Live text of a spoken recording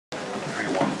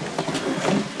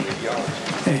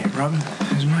Robin.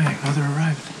 Has my mother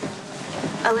arrived?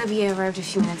 Olivia arrived a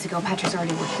few minutes ago. Patrick's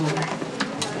already working with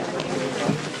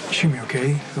her. She me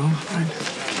okay, though? Right?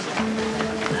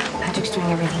 Patrick's doing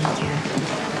everything he can.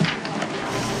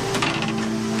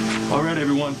 All right,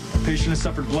 everyone. Patient has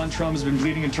suffered blunt trauma, has been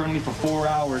bleeding internally for 4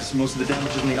 hours. Most of the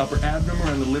damage is in the upper abdomen,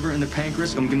 around the liver, and the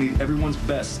pancreas. I'm gonna need everyone's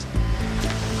best.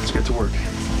 Let's get to work.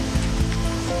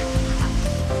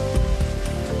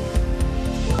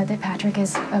 That Patrick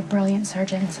is a brilliant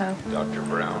surgeon, so. Dr.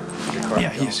 Brown. Yeah,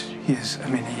 he is. He is. I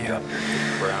mean, he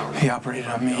operated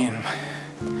on me, and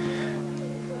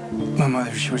my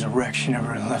mother, she was a wreck. She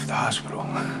never left the hospital.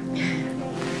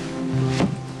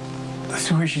 That's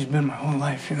the way she's been my whole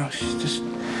life, you know. She's just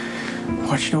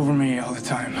watched over me all the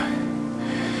time.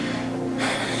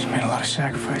 She's made a lot of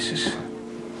sacrifices.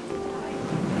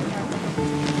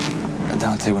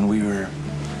 Dante, when we were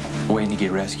waiting to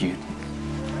get rescued,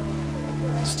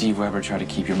 Steve Weber tried to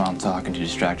keep your mom talking to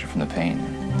distract her from the pain.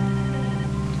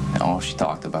 And all she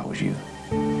talked about was you.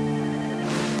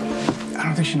 I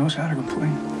don't think she knows how to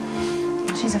complain.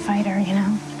 She's a fighter, you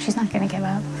know. She's not gonna give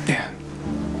up. Yeah.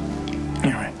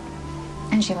 You're right.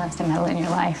 And she loves to meddle in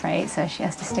your life, right? So she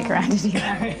has to stick around to do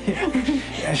that.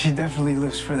 Yeah, she definitely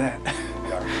lives for that.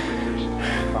 Dr. Richards,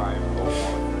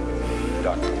 501.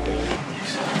 Dr.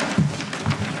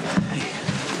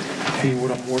 Hey,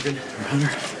 what up, Morgan or Hunter?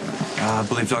 I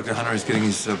believe Dr. Hunter is getting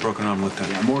his broken arm looked at.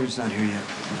 Yeah, Morgan's not here yet.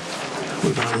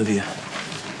 What about Olivia?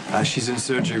 She's in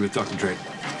surgery with Dr. Drake.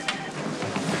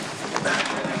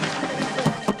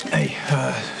 Hey,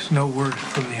 there's no word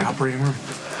from the operating room.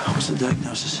 What was the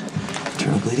diagnosis?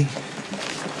 Internal bleeding?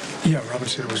 Yeah, Robin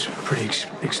said it was pretty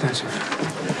extensive.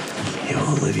 Yeah,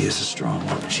 well, Olivia's a strong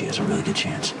woman. She has a really good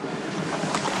chance.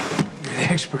 You're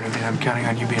the expert. I mean, I'm counting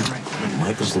on you being right.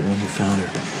 Michael's the one who found her.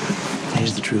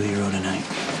 He's the true hero tonight.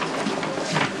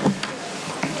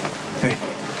 Hey.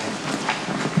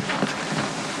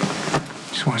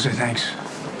 Just want to say thanks.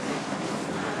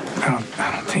 I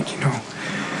don't think you know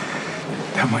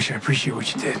how much I appreciate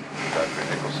what you did. Dr.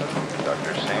 Nicholson,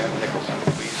 Dr. Sam Nicholson,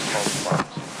 please call the box.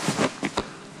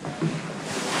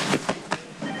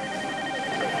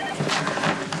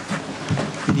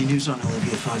 Any news on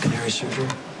Olivia Falconeri's surgery?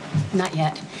 Not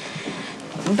yet.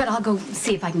 But I'll go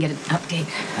see if I can get an update.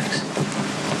 Thanks.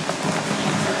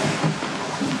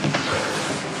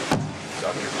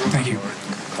 Thank you.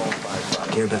 I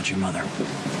care about your mother.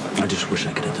 I just wish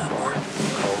I could have done more.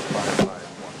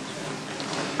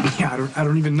 Yeah, I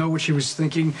don't even know what she was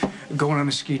thinking. Going on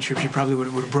a ski trip, she probably would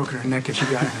have broken her neck if she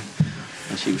got it.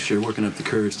 And she was sure working up the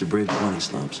courage to brave the bunny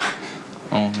slopes.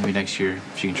 Oh, maybe next year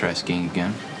she can try skiing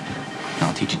again. And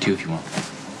I'll teach you too if you want.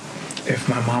 If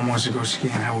my mom wants to go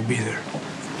skiing, I will be there.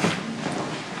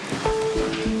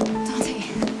 Dante.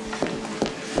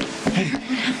 Hey. What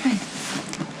happened?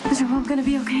 Is your mom gonna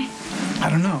be okay? I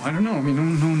don't know. I mean,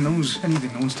 no one knows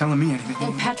anything. No one's telling me anything.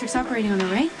 Well, Patrick's operating on her,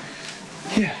 right?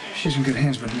 Yeah, she's in good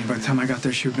hands, but I mean, by the time I got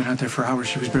there, she had been out there for hours.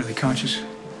 She was barely conscious.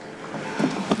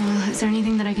 Well, is there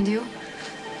anything that I can do?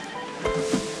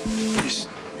 Just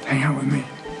hang out with me.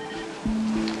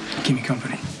 Keep me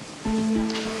company.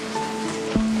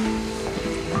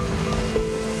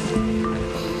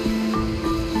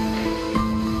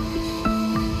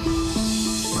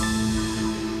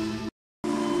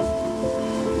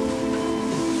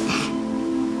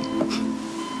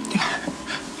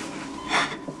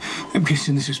 I'm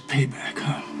guessing this is payback,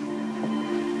 huh?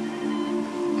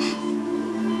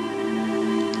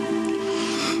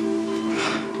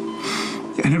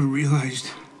 I never realized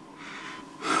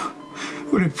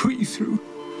what I put you through.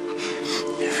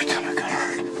 Every time I got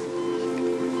hurt.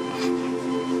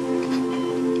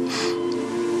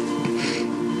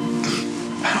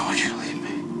 I don't want you to leave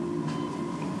me.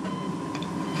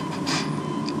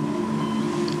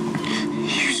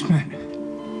 You spent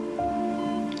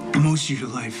most of your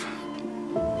life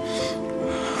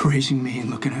raising me and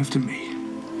looking after me.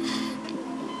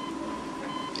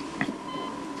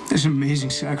 That's an amazing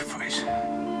sacrifice.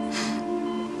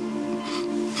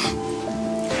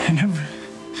 I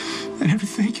never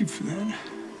thank you for that.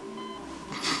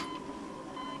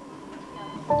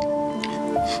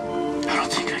 I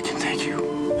don't think I can thank you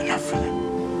enough for that.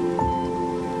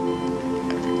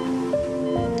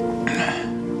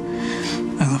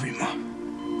 I love you, Mom.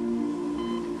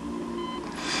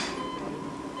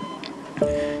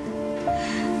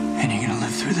 And you're gonna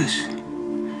live through this.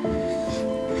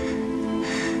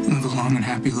 And live a long and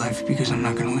happy life because I'm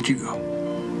not gonna let you go.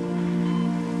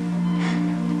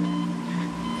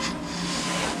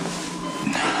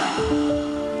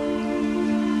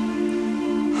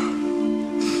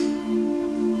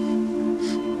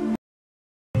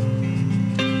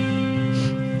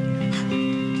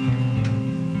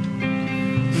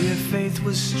 faith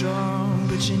was strong,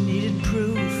 but you needed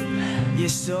proof. You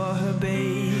saw her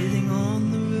baby